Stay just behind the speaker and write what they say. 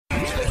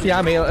Yeah,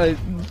 I mean,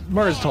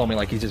 Murs told me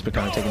like he's just been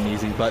kind of taking it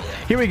easy, but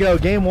here we go,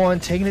 game one,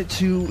 taking it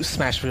to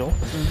Smashville,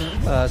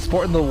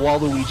 sporting the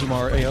Waluigi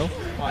Mario.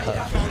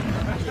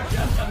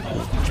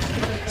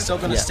 Still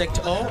gonna stick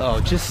to oh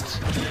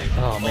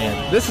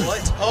man, this is what?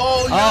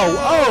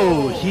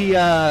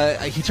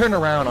 he turned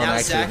around on now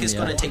accident. Zach is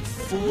gonna take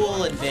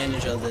full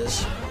advantage of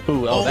this.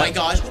 Ooh, oh my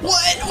gosh!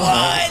 What?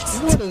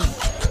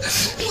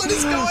 What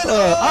is going on?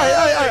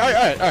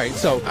 All right.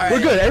 So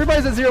we're good.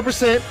 Everybody's at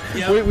 0%.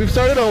 Yep. We've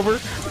started over.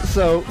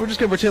 So we're just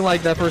gonna pretend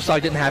like that first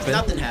stock didn't happen.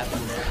 Nothing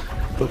happened there.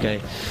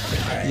 Okay.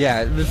 Right.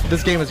 Yeah,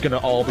 this game is gonna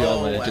all be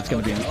on ledge. It's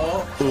gonna be.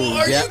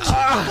 Are you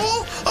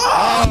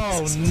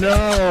Oh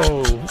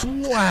no!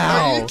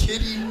 Wow. Are you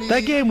kidding me?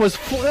 That game was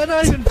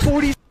not even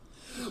 40.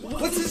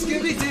 What's a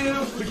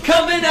Scooby-Doo? We're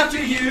coming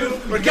after you.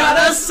 We're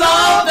gonna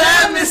solve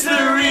that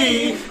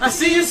mystery. I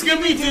see you,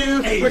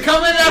 Scooby-Doo. Hey. We're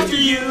coming after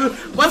you.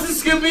 What's a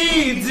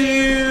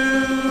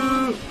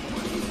Scooby-Doo?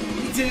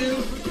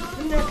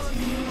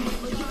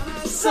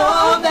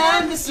 Solve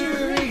that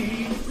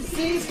mystery. I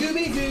see you,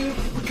 Scooby-Doo.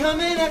 We're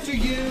coming after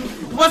you.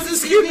 What's a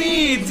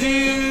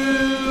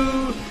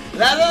Scooby-Doo?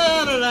 La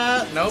la la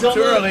la. Nope, Don't too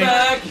look early.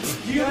 back.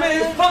 You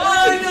may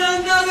find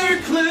another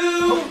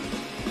clue.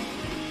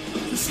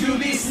 The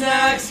Scooby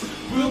Snacks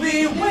will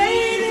be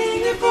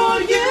waiting for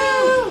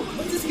you.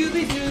 What's a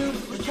Scooby-Doo?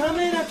 We're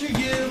coming after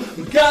you.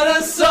 We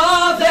gotta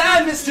solve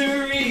that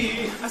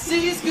mystery. I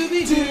see you,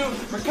 Scooby-Doo.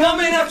 We're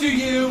coming after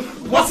you.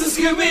 What's a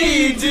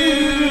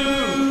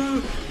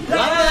Scooby-Doo? La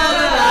la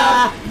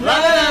la la la la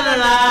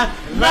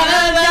la la la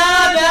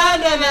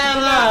la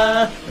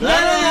la la la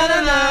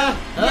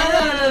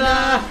la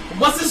la.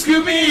 What's a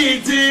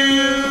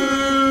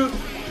Scooby-Doo?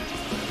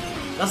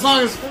 That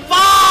song is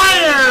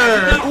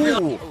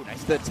fire! Ooh.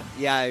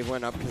 Yeah, I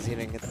went up because he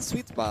didn't get the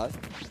sweet spot.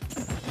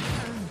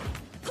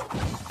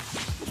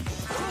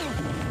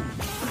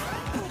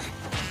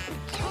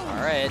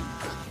 Alright.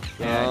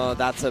 Yeah. Oh,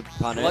 that's a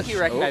punish. Lucky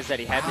recognized that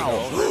he had to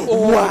go.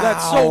 Oh, wow.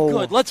 That's so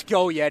good. Let's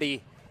go,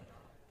 Yeti.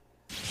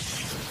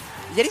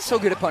 Yeti's so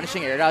good at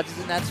punishing air dodges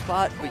in that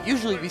spot, but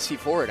usually we see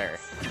forward air.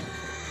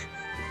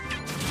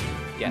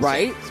 Yeah,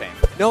 right? Same.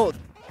 No.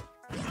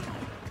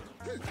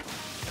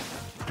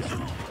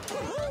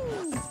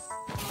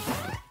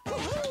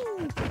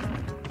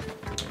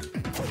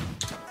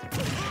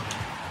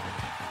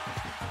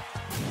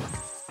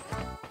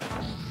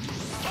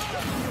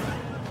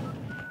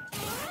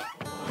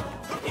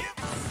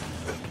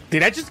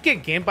 Did I just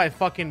get gamed by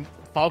fucking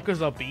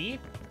Falcons up B?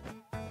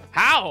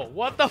 How?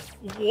 What the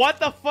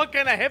fuck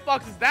kind of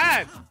hitbox is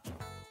that?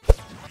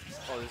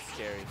 Oh, this is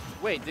scary.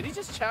 Wait, did he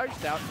just charge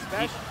down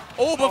smash?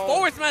 Oh, but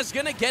forward smash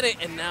gonna get it,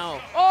 and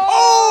now.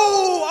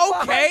 Oh,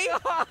 okay.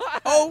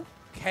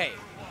 Okay.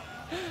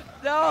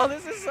 No,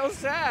 this is so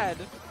sad.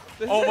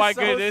 Oh my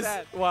goodness.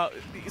 Wow.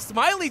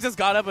 Smiley just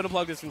got up and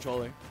unplugged his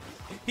controller.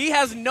 He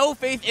has no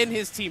faith in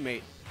his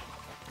teammate.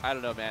 I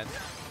don't know, man.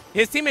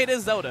 His teammate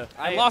is Zelda.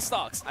 I lost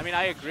stocks. I mean,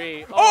 I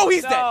agree. Oh,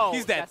 he's no. dead.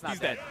 He's dead. That's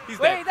He's not dead. He's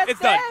Wait, dead. that's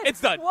It's dead. done.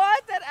 It's done.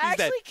 What? That He's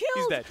actually dead. killed?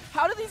 He's dead.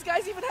 How do these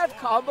guys even have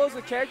combos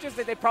with characters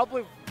that they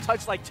probably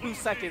touched like 2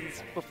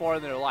 seconds before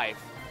in their life?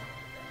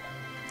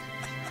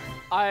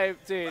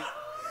 Dude.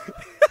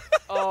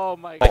 Oh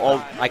my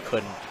god. I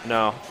couldn't.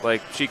 No,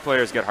 like Cheek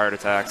players get heart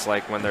attacks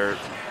like when they're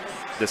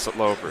this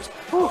low first.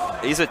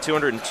 He's at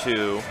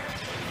 202,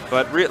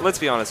 but let's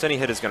be honest, any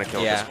hit is going to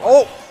kill this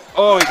one.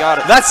 Oh, he got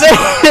it. That's it.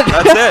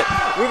 That's it.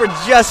 We were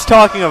just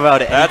talking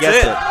about it. And That's he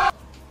gets it.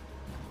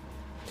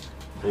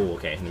 Oh,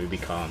 okay. Let me be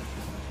calm.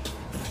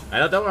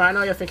 Don't worry. I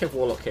know you're thinking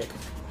Warlock kick.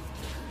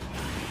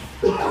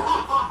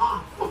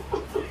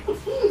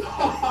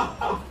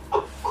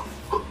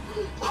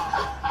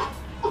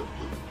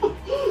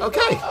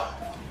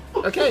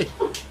 Okay.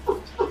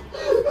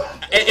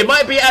 It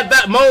might be at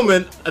that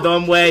moment,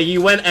 where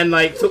you went and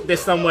like took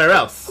this somewhere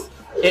else.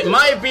 It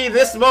might be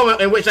this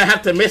moment in which I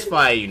have to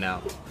misfire you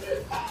now.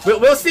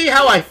 We'll see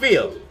how I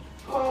feel.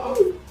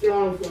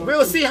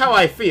 We'll see how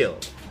I feel.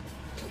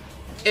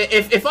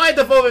 If I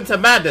devolve into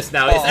madness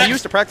now, I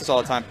used to practice all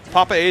the time.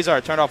 Papa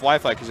Azar turned off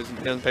Wi-Fi because he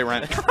doesn't pay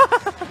rent.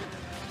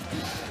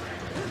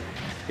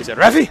 He said,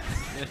 Reffy,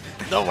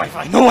 no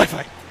Wi-Fi, no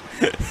Wi-Fi.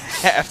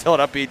 I fill it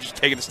up, he just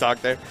taking the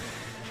stock there.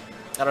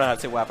 I don't know how to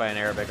say Wi-Fi in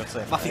Arabic. I'm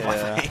saying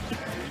Wi-Fi.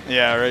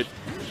 Yeah, right.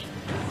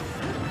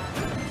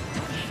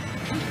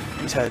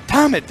 He said,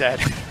 damn it,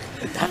 Dad.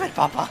 Damn it,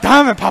 Papa.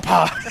 Damn it,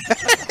 Papa.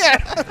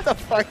 What the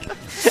fuck?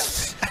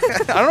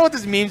 I don't know what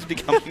this meme's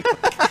becoming.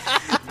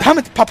 Damn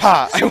it,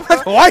 Papa. I want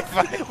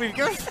Wi-Fi. We've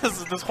given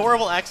this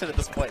horrible accent at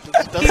this point.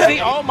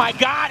 Oh my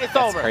god, it's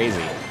over.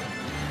 Crazy.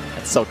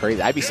 That's so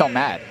crazy. I'd be so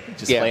mad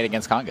just playing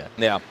against Conga.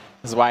 Yeah.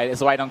 This is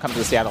why I don't come to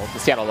the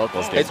Seattle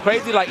locals, dude. It's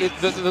crazy. Like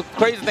the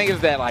crazy thing is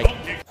that like.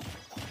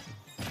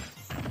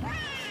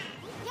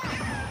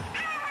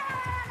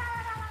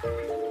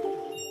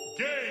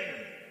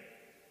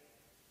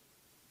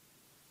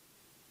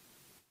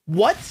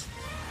 What?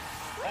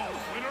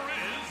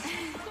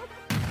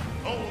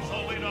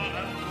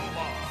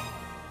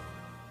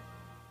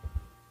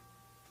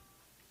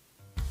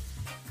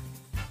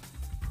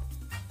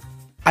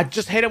 I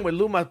just hit him with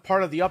Luma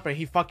part of the up air.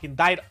 He fucking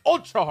died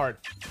ultra hard.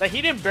 Like,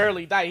 he didn't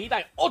barely die. He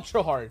died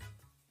ultra hard.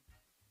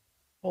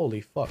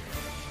 Holy fuck.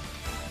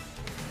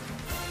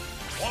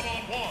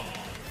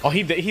 Oh,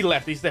 he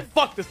left. He said,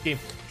 fuck this game.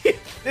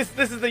 This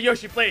is the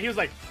Yoshi player. He was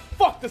like,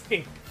 fuck this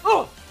game.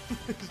 Oh!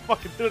 He just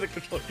fucking threw the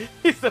controller.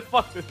 He said,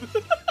 fuck this.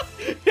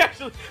 He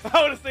actually,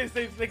 I want to say the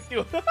same thing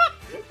too.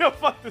 Yo,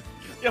 fuck this.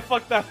 Yeah,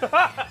 fuck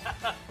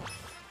that.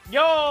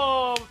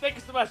 Yo, thank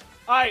you so much.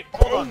 All right,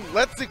 hold on.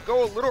 Lets it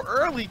go a little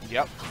early.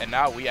 Yep, and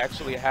now we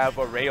actually have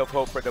a rail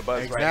code for the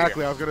Buzz right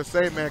Exactly, here. I was going to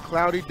say, man,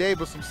 cloudy day,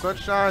 but some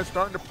sunshine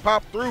starting to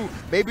pop through,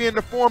 maybe in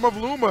the form of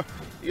Luma.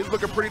 He's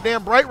looking pretty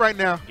damn bright right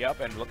now. Yep,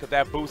 and look at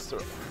that booster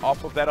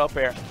off of that up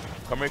air.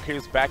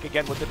 Communicator's back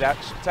again with the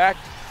dash attack,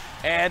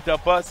 and the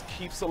Buzz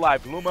keeps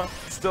alive. Luma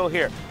still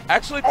here.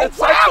 Actually,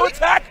 decides to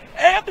attack,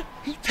 and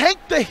he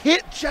tanked the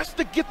hit just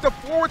to get the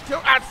forward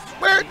tilt. I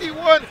swear he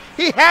won.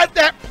 He had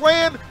that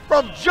plan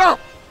from jump.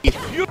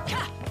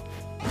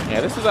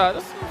 Yeah, this is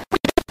a...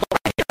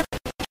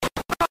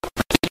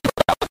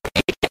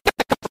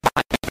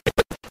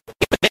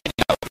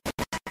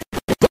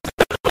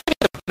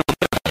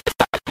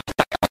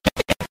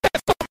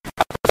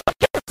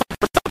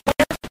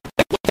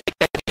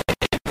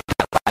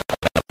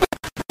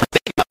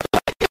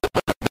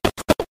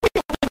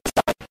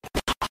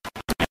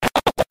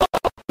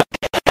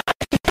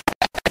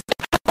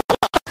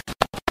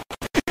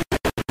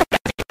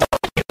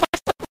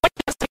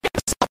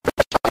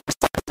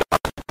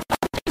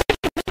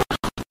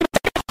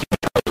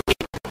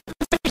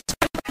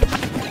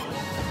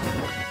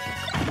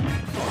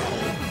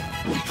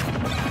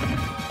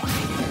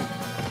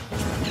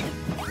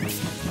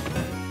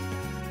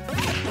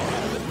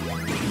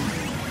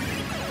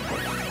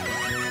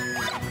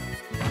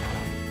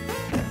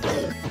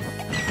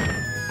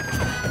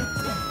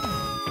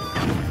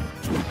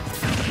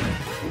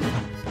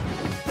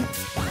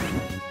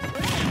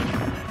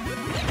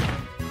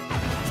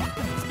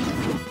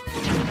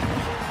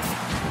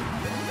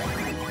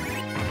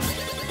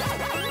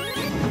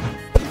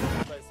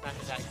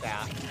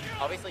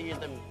 Obviously use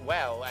them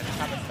well and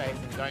cover space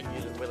and don't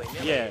use them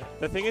willy-nilly. Yeah,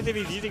 the thing is if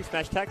he's using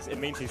smash attacks, it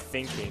means he's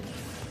thinking.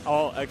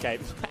 Oh, okay,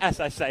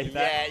 as I say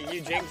that. Yeah,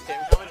 you jinxed him.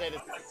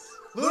 Commentators.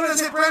 Luna's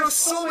hit Brand with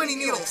so many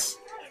needles.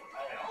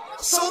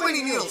 So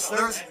many needles.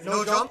 There's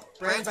no jump.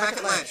 Brand's back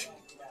at ledge.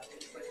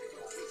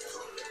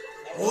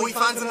 Oh, he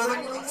finds another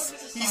needle.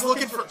 He's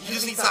looking for, he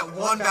just needs that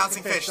one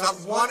bouncing fish. That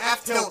one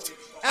F tilt.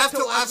 F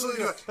tilt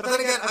absolutely do it. But then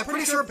again, I'm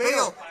pretty sure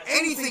Bale,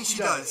 anything she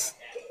does,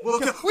 will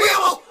kill.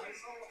 Wheel!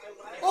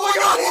 Oh my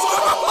god, he's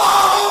going to,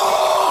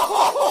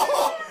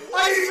 oh!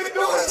 I didn't even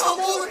notice how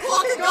low the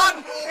clock had gotten.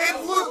 And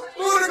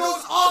Luna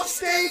goes off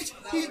stage.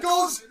 He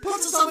goes,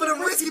 puts himself in a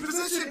risky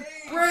position.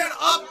 Brand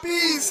up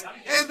B's.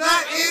 And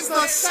that is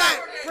the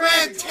set.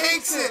 Brand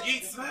takes it.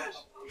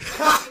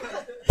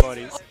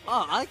 Bodies.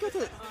 Oh, I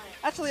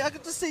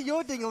got to see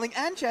your dingling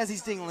and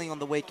Jazzy's dingling on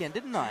the weekend,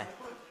 didn't I?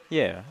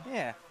 Yeah.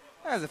 Yeah.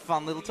 That was a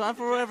fun little time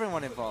for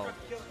everyone involved.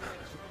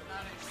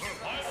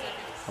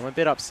 I'm a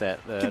bit upset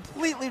that...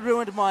 Completely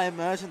ruined my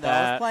immersion, though.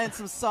 I was playing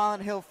some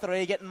Silent Hill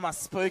 3, getting my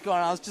spook on,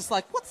 and I was just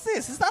like, what's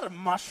this? Is that a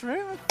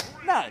mushroom?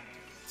 No.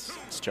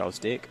 It's Joel's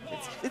dick.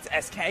 It's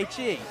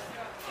SKG.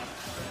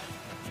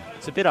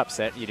 It's a bit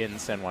upset you didn't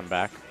send one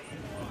back.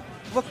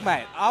 Look,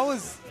 mate, I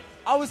was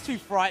too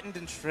frightened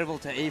and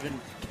shriveled to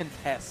even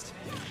contest.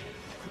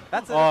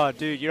 That's it. Oh,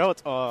 dude, you know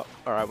what's... Oh, all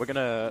right, we're going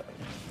to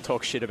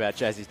talk shit about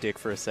Jazzy's dick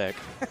for a sec.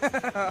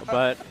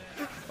 But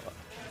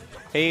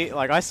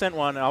I sent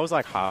one, and I was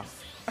like half,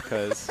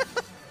 because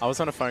I was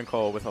on a phone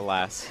call with a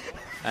lass,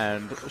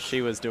 and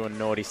she was doing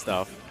naughty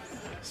stuff.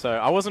 So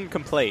I wasn't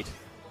complete,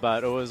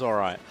 but it was all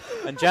right.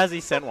 And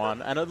Jazzy sent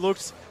one, and it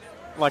looked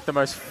like the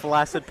most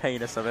flaccid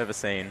penis I've ever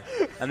seen.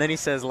 And then he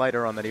says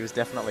later on that he was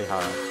definitely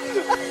hard.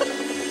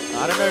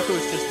 I don't know if it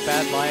was just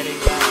bad lighting.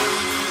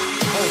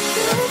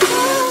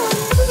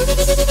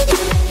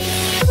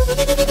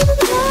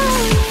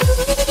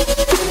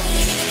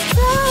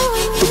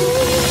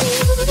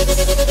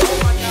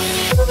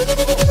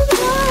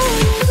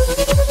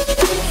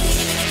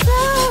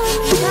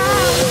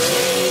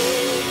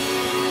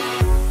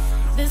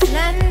 This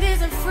land